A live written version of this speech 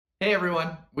Hey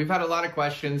everyone, we've had a lot of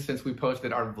questions since we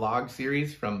posted our vlog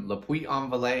series from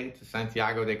Puy-en-Velay to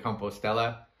Santiago de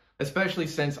Compostela, especially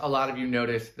since a lot of you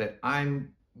noticed that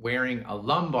I'm wearing a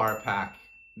lumbar pack,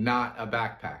 not a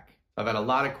backpack. I've had a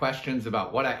lot of questions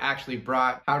about what I actually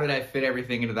brought, how did I fit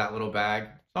everything into that little bag,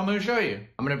 so I'm going to show you.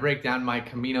 I'm going to break down my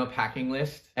Camino packing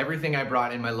list, everything I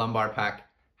brought in my lumbar pack,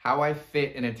 how I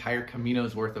fit an entire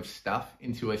Camino's worth of stuff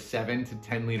into a 7 to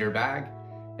 10 liter bag,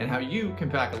 and how you can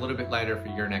pack a little bit lighter for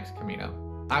your next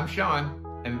Camino. I'm Shawn,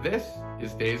 and this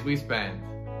is Days We Spend.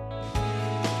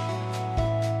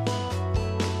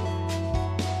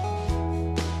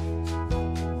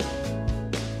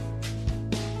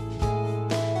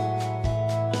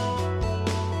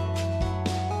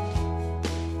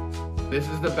 This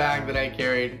is the bag that I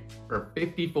carried for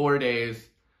 54 days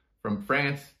from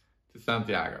France to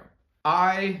Santiago.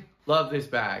 I love this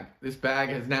bag. This bag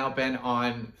has now been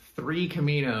on 3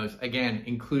 Caminos, again,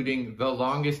 including the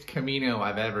longest Camino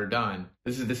I've ever done.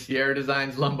 This is the Sierra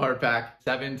Designs lumbar pack,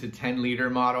 7 to 10 liter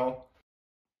model.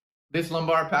 This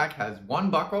lumbar pack has 1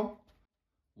 buckle,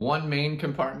 1 main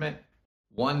compartment,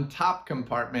 1 top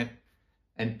compartment,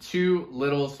 and 2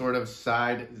 little sort of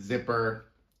side zipper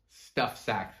stuff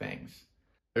sack things.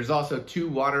 There's also 2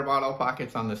 water bottle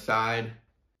pockets on the side,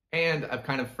 and I've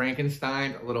kind of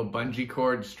Frankensteined a little bungee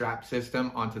cord strap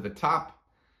system onto the top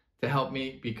to help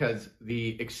me, because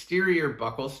the exterior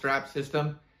buckle strap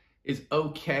system is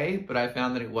okay, but I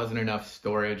found that it wasn't enough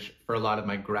storage for a lot of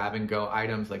my grab and go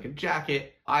items like a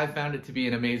jacket. I found it to be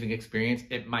an amazing experience.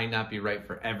 It might not be right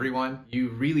for everyone. You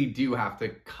really do have to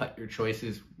cut your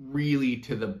choices really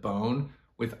to the bone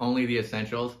with only the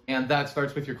essentials, and that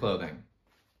starts with your clothing.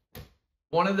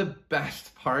 One of the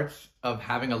best parts of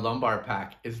having a lumbar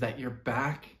pack is that your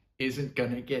back isn't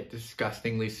gonna get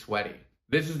disgustingly sweaty.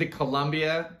 This is the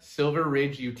Columbia Silver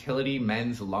Ridge Utility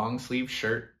Men's Long Sleeve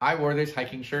Shirt. I wore this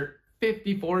hiking shirt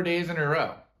 54 days in a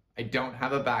row. I don't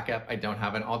have a backup, I don't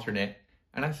have an alternate,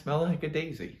 and I smell like a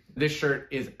daisy. This shirt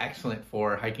is excellent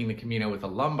for hiking the Camino with a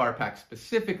lumbar pack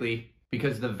specifically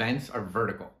because the vents are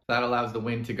vertical. That allows the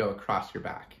wind to go across your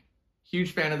back.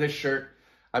 Huge fan of this shirt.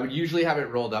 I would usually have it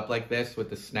rolled up like this with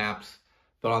the snaps,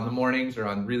 but on the mornings or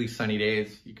on really sunny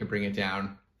days, you can bring it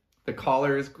down. The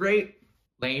collar is great.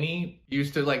 Lainey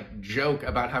used to joke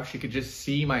about how she could just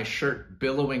see my shirt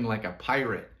billowing like a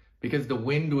pirate because the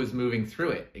wind was moving through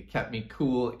it. It kept me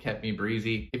cool, it kept me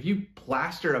breezy. If you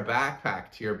plaster a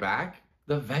backpack to your back,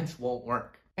 the vents won't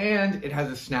work. And it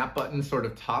has a snap button sort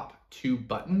of top 2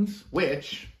 buttons,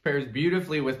 which pairs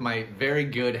beautifully with my very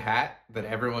good hat that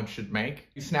everyone should make.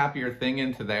 You snap your thing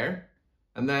into there,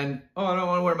 and then, oh, I don't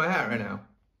want to wear my hat right now.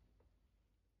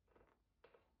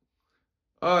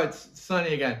 Oh, it's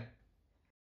sunny again.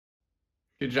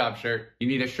 Good job, shirt. You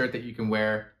need a shirt that you can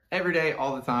wear every day,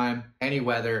 all the time, any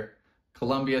weather.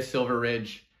 Columbia Silver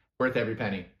Ridge, worth every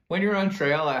penny. When you're on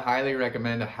trail, I highly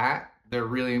recommend a hat. They're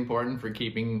really important for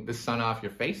keeping the sun off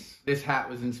your face. This hat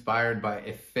was inspired by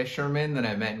a fisherman that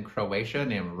I met in Croatia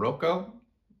named Rocco.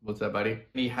 What's up, buddy?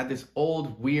 He had this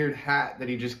old weird hat that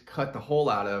he just cut the hole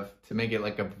out of to make it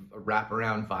like a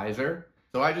wraparound visor.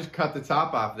 So I just cut the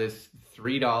top off this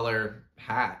 $3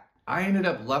 hat. I ended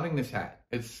up loving this hat.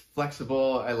 It's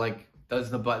flexible.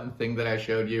 Does the button thing that I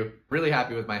showed you. Really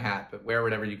happy with my hat, but wear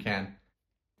whatever you can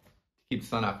to keep the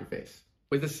sun off your face.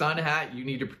 With a sun hat, you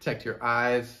need to protect your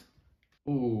eyes.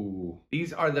 Ooh,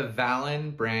 these are the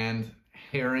Valen brand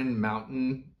Heron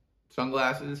Mountain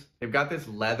sunglasses. They've got this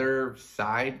leather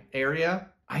side area.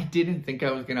 I didn't think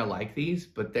I was gonna like these,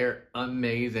 but they're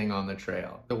amazing on the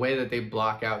trail. The way that they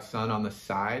block out sun on the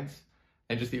sides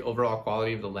and just the overall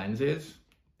quality of the lenses,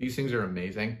 these things are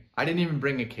amazing. I didn't even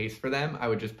bring a case for them. I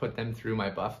would just put them through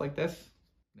my buff like this.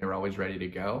 They were always ready to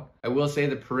go. I will say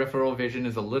the peripheral vision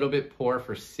is a little bit poor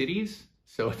for cities.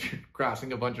 So if you're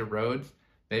crossing a bunch of roads,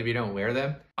 maybe don't wear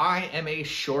them. I am a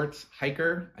shorts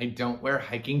hiker. I don't wear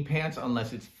hiking pants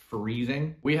unless it's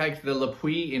freezing. We hiked the Le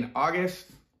Puy in August.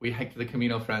 We hiked the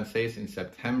Camino Frances in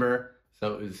September.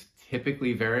 So it was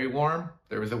typically very warm.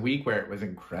 There was a week where it was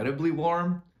incredibly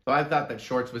warm. So I thought that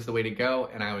shorts was the way to go,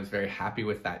 and I was very happy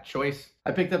with that choice.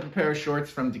 I picked up a pair of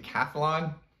shorts from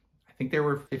Decathlon. I think they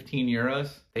were 15 euros.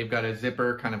 They've got a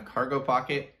zipper kind of cargo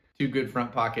pocket, 2 good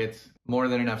front pockets, more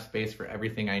than enough space for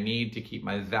everything I need to keep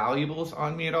my valuables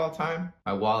on me at all time,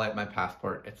 my wallet, my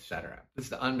passport, etc. This is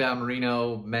the Unbound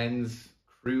Merino men's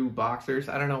crew boxers.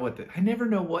 I never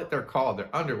know what they're called.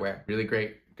 They're underwear. Really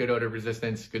great, good odor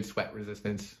resistance, good sweat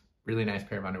resistance, really nice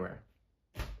pair of underwear.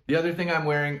 The other thing I'm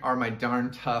wearing are my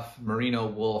darn tough merino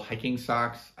wool hiking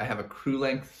socks. I have a crew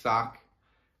length sock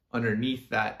Underneath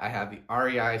that, I have the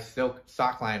REI Silk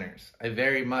Sock Liners. I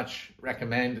very much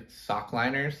recommend sock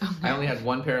liners. I only had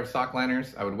one pair of sock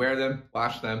liners. I would wear them,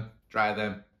 wash them, dry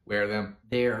them, wear them.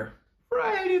 They're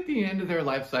right at the end of their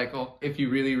life cycle. If you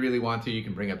really, really want to, you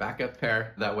can bring a backup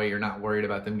pair. That way you're not worried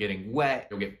about them getting wet.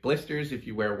 You'll get blisters if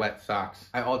you wear wet socks.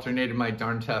 I alternated my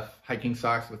Darn Tough hiking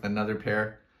socks with another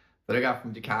pair that I got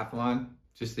from Decathlon.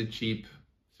 Just a cheap,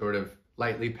 sort of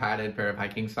lightly padded pair of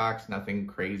hiking socks, nothing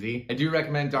crazy. I do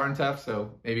recommend Darn Tough,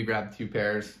 so maybe grab 2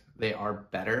 pairs. They are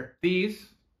better. These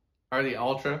are the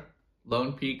Ultra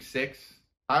Lone Peak 6.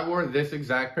 I wore this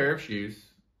exact pair of shoes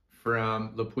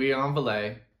from Le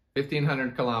Puy-en-Velay,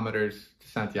 1,500 kilometers to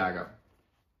Santiago.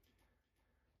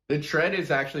 The tread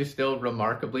is actually still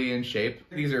remarkably in shape.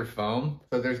 These are foam,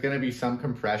 so there's gonna be some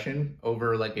compression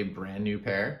over like a brand new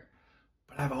pair.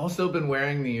 But I've also been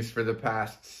wearing these for the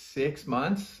past 6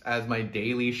 months as my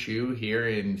daily shoe here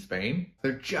in Spain.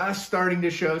 They're just starting to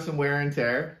show some wear and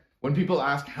tear. When people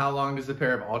ask how long does a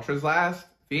pair of Ultras last,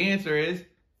 the answer is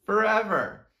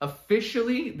forever.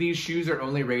 Officially, these shoes are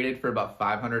only rated for about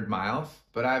 500 miles,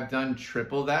 but I've done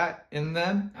triple that in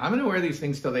them. I'm gonna wear these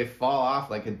things till they fall off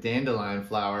like a dandelion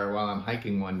flower while I'm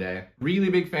hiking one day.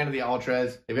 Really big fan of the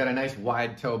Ultras. They've got a nice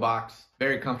wide toe box,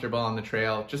 very comfortable on the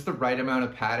trail, just the right amount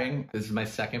of padding. This is my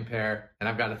 2nd pair, and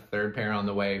I've got a 3rd pair on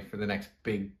the way for the next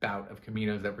big bout of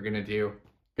Caminos that we're gonna do.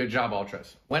 Good job,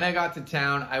 Ultras. When I got to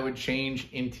town, I would change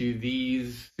into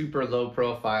these super low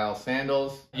profile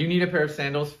sandals. You need a pair of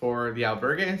sandals for the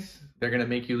albergues. They're gonna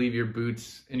make you leave your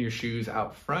boots and your shoes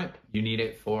out front. You need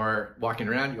it for walking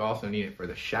around. You also need it for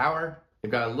the shower.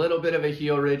 They've got a little bit of a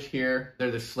heel ridge here. They're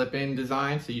the slip-in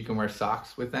design, so you can wear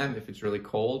socks with them if it's really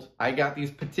cold. I got these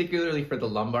particularly for the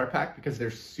lumbar pack because they're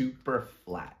super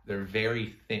flat. They're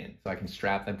very thin, so I can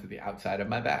strap them to the outside of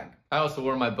my bag. I also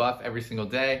wore my buff every single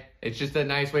day. It's just a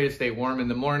nice way to stay warm in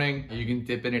the morning. You can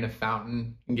dip it in a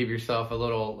fountain and give yourself a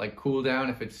little like cool down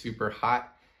if it's super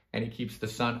hot, and it keeps the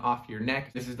sun off your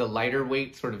neck. This is the lighter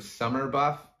weight sort of summer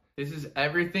buff. This is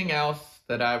everything else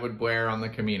that I would wear on the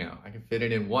Camino. I can fit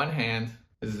it in one hand.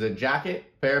 This is a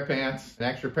jacket, pair of pants, an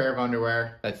extra pair of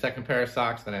underwear, that 2nd pair of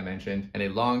socks that I mentioned, and a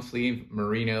long sleeve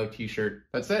merino t-shirt.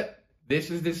 That's it. This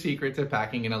is the secret to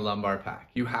packing in a lumbar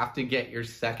pack. You have to get your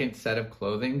 2nd set of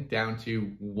clothing down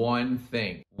to one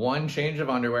thing. One change of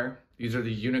underwear. These are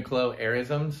the Uniqlo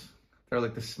Airisms. They're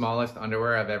like the smallest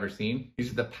underwear I've ever seen.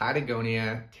 These are the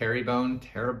Patagonia Terrebonne.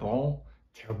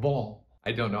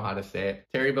 I don't know how to say it.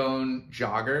 Terrebonne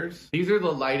joggers. These are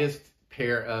the lightest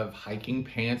pair of hiking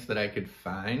pants that I could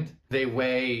find. They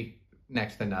weigh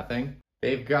next to nothing.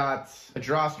 They've got a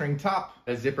drawstring top,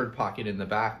 a zippered pocket in the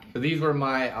back. So these were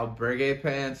my albergue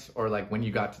pants, or like when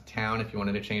you got to town if you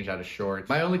wanted to change out of shorts.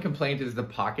 My only complaint is the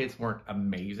pockets weren't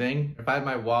amazing. If I had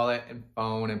my wallet and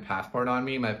phone and passport on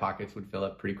me, my pockets would fill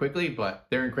up pretty quickly, but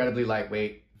they're incredibly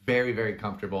lightweight, very, very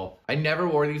comfortable. I never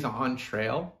wore these on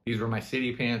trail. These were my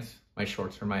city pants. My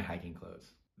shorts for my hiking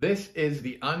clothes. This is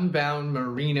the Unbound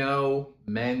Merino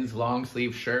men's long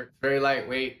sleeve shirt. It's very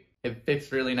lightweight. It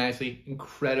fits really nicely,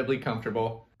 incredibly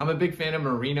comfortable. I'm a big fan of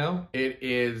merino. It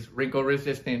is wrinkle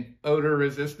resistant, odor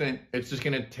resistant. It's just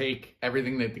gonna take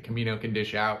everything that the Camino can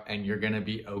dish out and you're gonna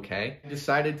be okay. I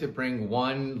decided to bring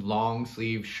one long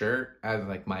sleeve shirt as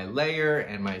like my layer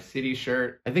and my city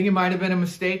shirt. I think it might've been a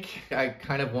mistake. I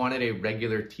kind of wanted a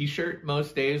regular t-shirt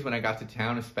most days when I got to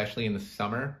town, especially in the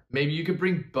summer. Maybe you could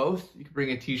bring both. You could bring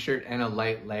a t-shirt and a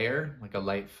light layer, like a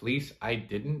light fleece. I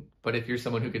didn't, but if you're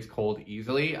someone who gets cold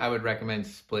easily, I would recommend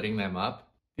splitting them up.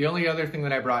 The only other thing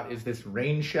that I brought is this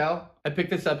rain shell. I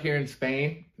picked this up here in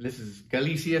Spain. This is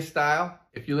Galicia style.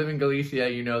 If you live in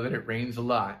Galicia, you know that it rains a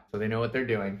lot, so they know what they're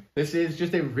doing. This is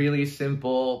just a really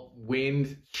simple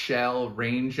wind shell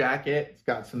rain jacket. It's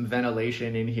got some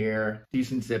ventilation in here,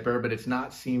 decent zipper, but it's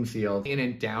not seam sealed. In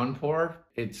a downpour,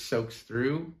 it soaks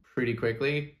through pretty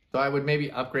quickly. So I would maybe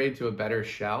upgrade to a better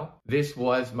shell. This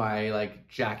was my like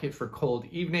jacket for cold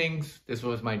evenings. This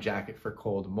was my jacket for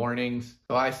cold mornings.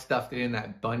 So I stuffed it in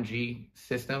that bungee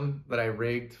system that I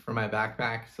rigged for my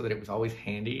backpack so that it was always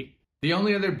handy. The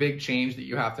only other big change that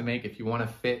you have to make if you want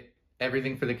to fit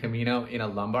everything for the Camino in a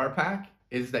lumbar pack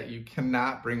is that you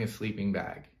cannot bring a sleeping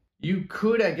bag. You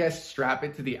could, I guess, strap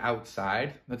it to the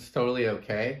outside. That's totally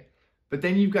okay. But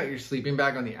then you've got your sleeping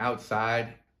bag on the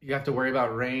outside. You have to worry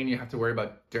about rain, you have to worry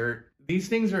about dirt. These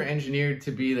things are engineered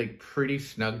to be like pretty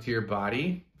snug to your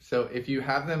body. So if you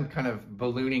have them kind of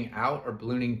ballooning out or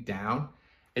ballooning down,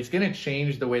 it's gonna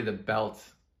change the way the belt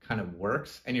kind of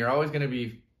works. And you're always gonna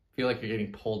feel like you're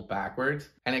getting pulled backwards,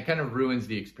 and it kind of ruins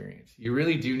the experience. You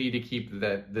really do need to keep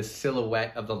the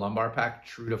silhouette of the lumbar pack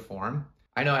true to form.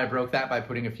 I know I broke that by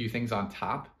putting a few things on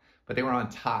top, but they were on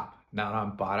top. not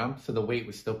on bottom, so the weight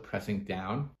was still pressing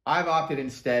down. I've opted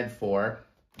instead for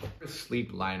a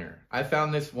sleep liner. I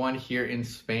found this one here in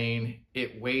Spain.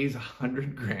 It weighs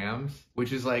 100 grams,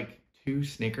 which is like 2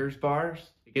 Snickers bars.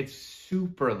 It gets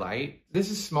super light. This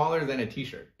is smaller than a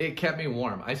t-shirt. It kept me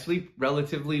warm. I sleep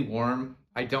relatively warm.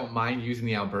 I don't mind using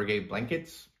the albergue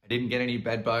blankets. I didn't get any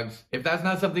bed bugs. If that's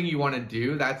not something you want to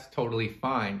do, that's totally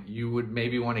fine. You would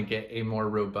maybe want to get a more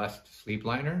robust sleep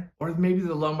liner, or maybe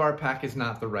the lumbar pack is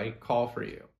not the right call for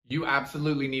you. You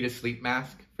absolutely need a sleep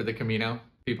mask for the Camino.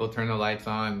 People turn the lights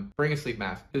on, bring a sleep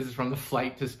mask. This is from the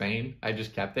flight to Spain. I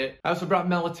just kept it. I also brought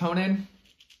melatonin.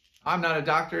 I'm not a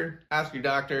doctor. Ask your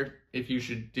doctor if you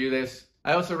should do this.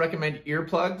 I also recommend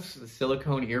earplugs. The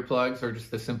silicone earplugs or just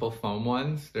the simple foam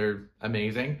ones. They're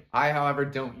amazing. I, however,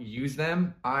 don't use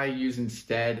them. I use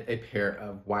instead a pair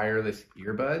of wireless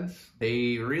earbuds.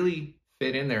 They really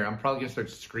fit in there. I'm probably gonna start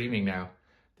screaming now.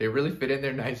 They really fit in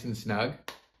there nice and snug.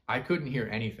 I couldn't hear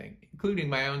anything, including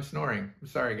my own snoring. I'm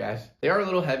sorry, guys. They are a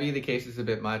little heavy. The case is a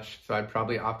bit much, so I'd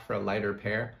probably opt for a lighter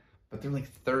pair, but they're like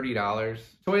 $30.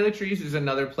 Toiletries is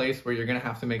another place where you're gonna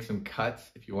have to make some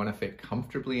cuts if you wanna fit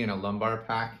comfortably in a lumbar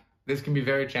pack. This can be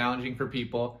very challenging for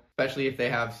people, especially if they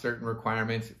have certain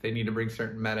requirements, if they need to bring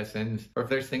certain medicines, or if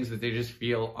there's things that they just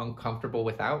feel uncomfortable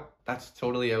without. That's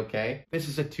totally okay. This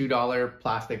is a $2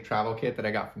 plastic travel kit that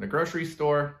I got from the grocery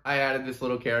store. I added this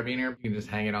little carabiner. You can just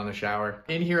hang it on the shower.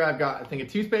 In here I've got, I think, a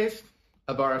toothpaste,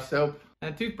 a bar of soap,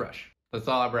 and a toothbrush. That's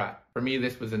all I brought. For me,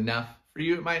 this was enough. For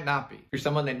you, it might not be. If you're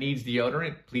someone that needs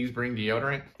deodorant, please bring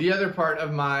deodorant. The other part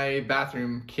of my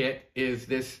bathroom kit is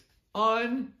this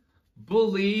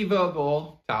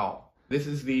unbelievable towel. This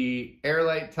is the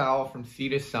Airlight towel from Sea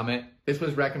to Summit. This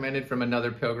was recommended from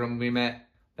another pilgrim we met.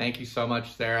 Thank you so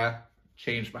much, Sarah.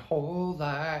 Changed my whole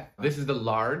life. This is the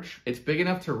large. It's big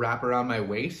enough to wrap around my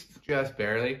waist, just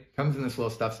barely. Comes in this little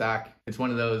stuff sack. It's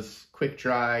one of those quick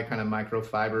dry, kind of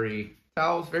microfibery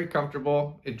towels. Very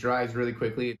comfortable. It dries really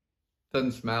quickly.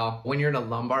 Doesn't smell. When you're in a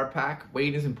lumbar pack,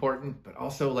 weight is important, but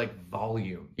also like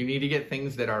volume. You need to get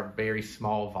things that are very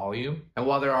small volume. And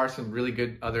while there are some really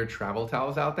good other travel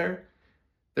towels out there,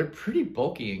 they're pretty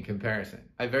bulky in comparison.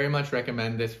 I very much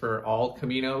recommend this for all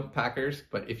Camino packers,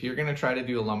 but if you're gonna try to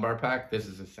do a lumbar pack, this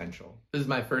is essential. This is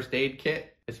my first aid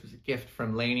kit. This was a gift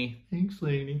from Lainey. Thanks,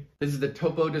 Lainey. This is the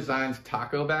Topo Designs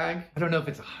taco bag. I don't know if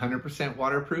it's 100%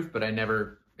 waterproof, but it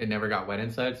never got wet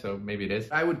inside, so maybe it is.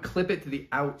 I would clip it to the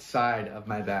outside of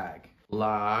my bag,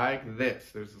 like this.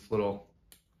 There's this little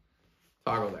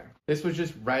toggle there. This was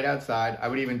just right outside. I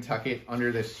would even tuck it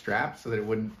under this strap so that it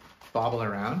wouldn't bobble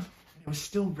around. It was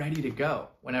still ready to go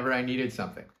whenever I needed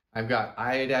something. I've got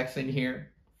Iodex in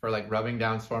here for like rubbing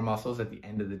down sore muscles at the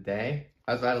end of the day.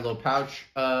 I also had a little pouch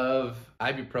of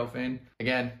ibuprofen.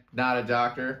 Again, not a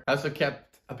doctor. I also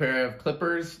kept a pair of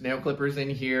clippers, nail clippers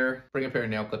in here. Bring a pair of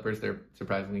nail clippers, they're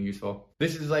surprisingly useful.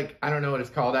 This is like, I don't know what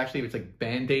it's called actually, it's like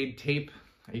Band-Aid tape.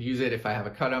 I use it if I have a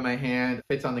cut on my hand,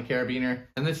 fits on the carabiner.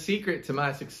 And the secret to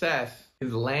my success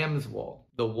is lamb's wool,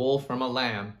 the wool from a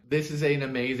lamb. This is an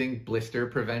amazing blister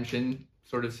prevention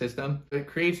sort of system. It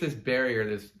creates this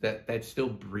barrier that still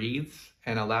breathes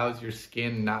and allows your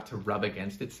skin not to rub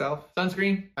against itself.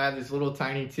 Sunscreen, I have this little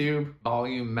tiny tube.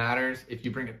 Volume matters. If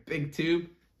you bring a big tube,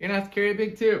 you're gonna have to carry a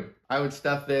big tube. I would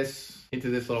stuff this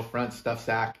into this little front stuff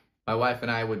sack. My wife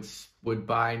and I would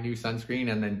buy new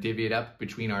sunscreen and then divvy it up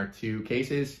between our 2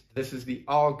 cases. This is the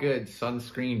All Good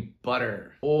Sunscreen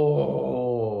Butter.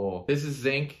 Oh, this is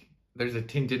zinc. There's a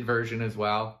tinted version as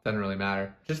well. Doesn't really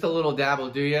matter. Just a little dab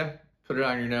will do ya. Put it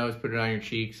on your nose, put it on your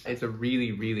cheeks. It's a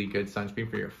really, really good sunscreen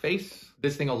for your face.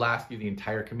 This thing will last you the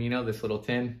entire Camino, this little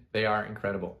tin. They are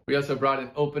incredible. We also brought an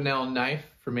Opinel knife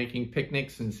for making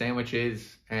picnics and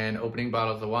sandwiches and opening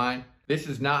bottles of wine. This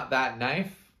is not that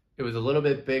knife. It was a little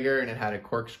bit bigger and it had a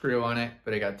corkscrew on it,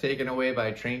 but it got taken away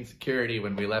by train security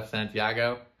when we left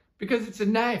Santiago because it's a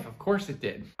knife. Of course it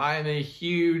did. I'm a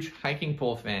huge hiking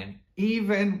pole fan.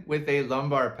 Even with a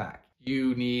lumbar pack,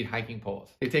 you need hiking poles.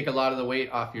 They take a lot of the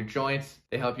weight off your joints.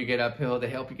 They help you get uphill. They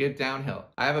help you get downhill.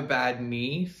 I have a bad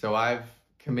knee, so I've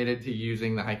committed to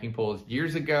using the hiking poles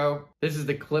years ago. This is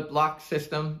the clip lock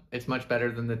system. It's much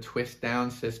better than the twist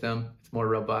down system. It's more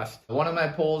robust. One of my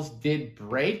poles did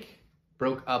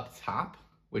broke up top,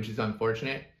 which is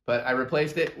unfortunate, but I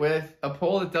replaced it with a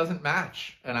pole that doesn't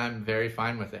match, and I'm very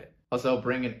fine with it. Also,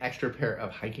 bring an extra pair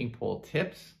of hiking pole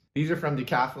tips. These are from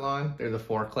Decathlon. They're the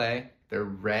 4-clay. They're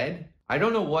red. I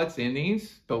don't know what's in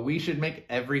these, but we should make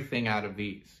everything out of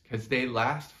these because they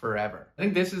last forever. I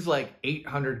think this is like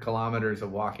 800 kilometers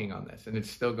of walking on this, and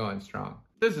it's still going strong.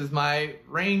 This is my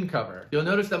rain cover. You'll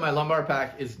notice that my lumbar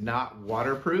pack is not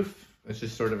waterproof. It's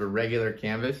just sort of a regular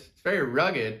canvas. It's very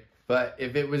rugged, but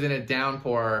if it was in a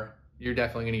downpour, you're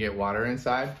definitely gonna get water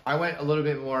inside. I went a little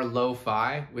bit more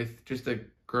lo-fi with just a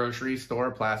grocery store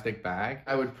plastic bag.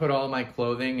 I would put all my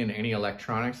clothing and any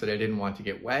electronics that I didn't want to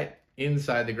get wet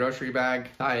inside the grocery bag,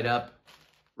 tie it up,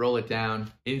 roll it down,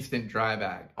 instant dry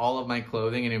bag. All of my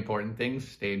clothing and important things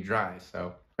stayed dry.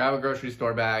 So grab a grocery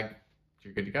store bag,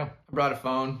 you're good to go. I brought a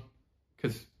phone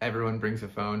because everyone brings a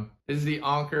phone. This is the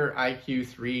Anker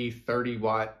IQ3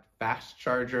 30-watt fast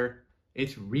charger.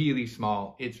 It's really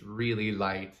small, it's really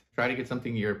light. Try to get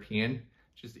something European,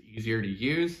 just easier to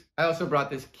use. I also brought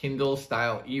this Kindle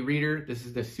style e-reader. This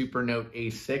is the Supernote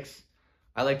A6.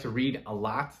 I like to read a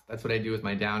lot. That's what I do with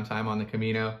my downtime on the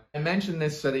Camino. I mention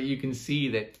this so that you can see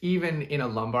that even in a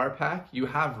lumbar pack, you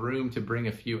have room to bring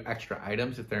a few extra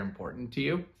items if they're important to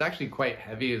you. It's actually quite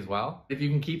heavy as well. If you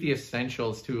can keep the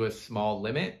essentials to a small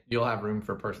limit, you'll have room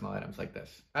for personal items like this.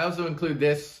 I also include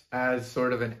this as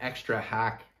sort of an extra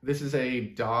hack. This is a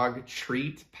dog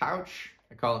treat pouch.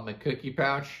 I call it my cookie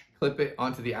pouch. Clip it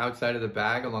onto the outside of the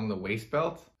bag along the waist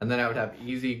belt, and then I would have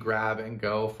easy grab and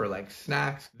go for like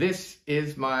snacks. This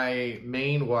is my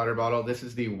main water bottle. This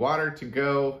is the water to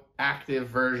go active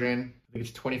version. I think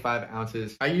it's 25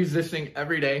 ounces. I use this thing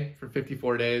every day for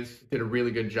 54 days. Did a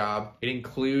really good job. It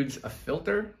includes a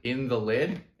filter in the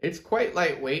lid. It's quite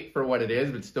lightweight for what it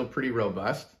is, but still pretty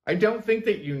robust. I don't think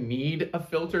that you need a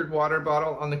filtered water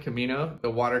bottle on the Camino. The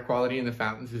water quality in the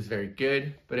fountains is very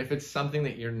good, but if it's something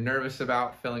that you're nervous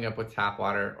about filling up with tap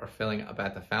water or filling up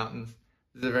at the fountains,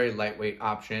 this is a very lightweight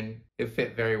option. It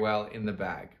fit very well in the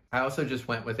bag. I also just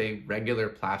went with a regular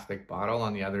plastic bottle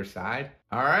on the other side.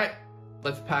 All right,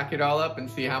 let's pack it all up and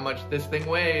see how much this thing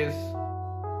weighs.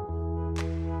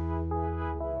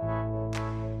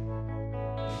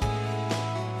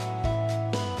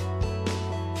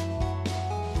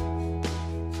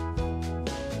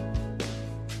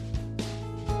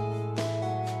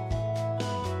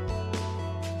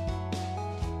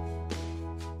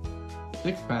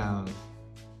 Six pounds,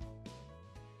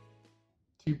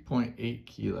 2.8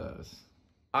 kilos.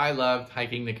 I loved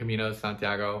hiking the Camino de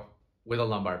Santiago with a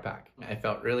lumbar pack. I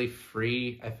felt really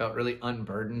free. I felt really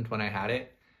unburdened when I had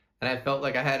it. And I felt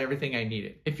like I had everything I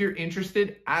needed. If you're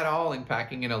interested at all in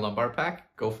packing in a lumbar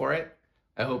pack, go for it.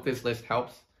 I hope this list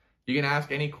helps. You can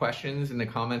ask any questions in the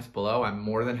comments below. I'm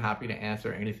more than happy to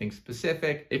answer anything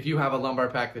specific. If you have a lumbar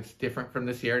pack that's different from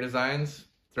the Sierra Designs,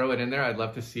 throw it in there. I'd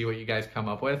love to see what you guys come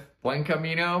up with. Buen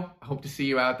Camino. I hope to see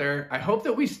you out there. I hope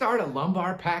that we start a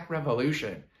lumbar pack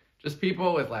revolution. Just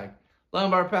people with like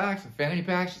lumbar packs and fanny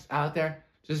packs just out there,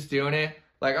 just doing it.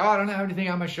 Like, oh, I don't have anything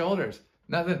on my shoulders.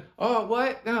 Nothing. Oh,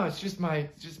 what? No, it's just my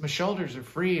shoulders are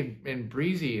free and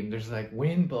breezy and there's like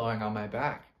wind blowing on my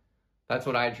back. That's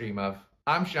what I dream of.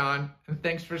 I'm Shawn, and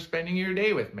thanks for spending your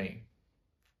day with me.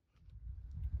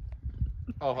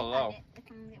 Oh, hello.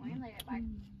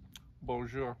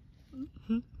 Bonjour.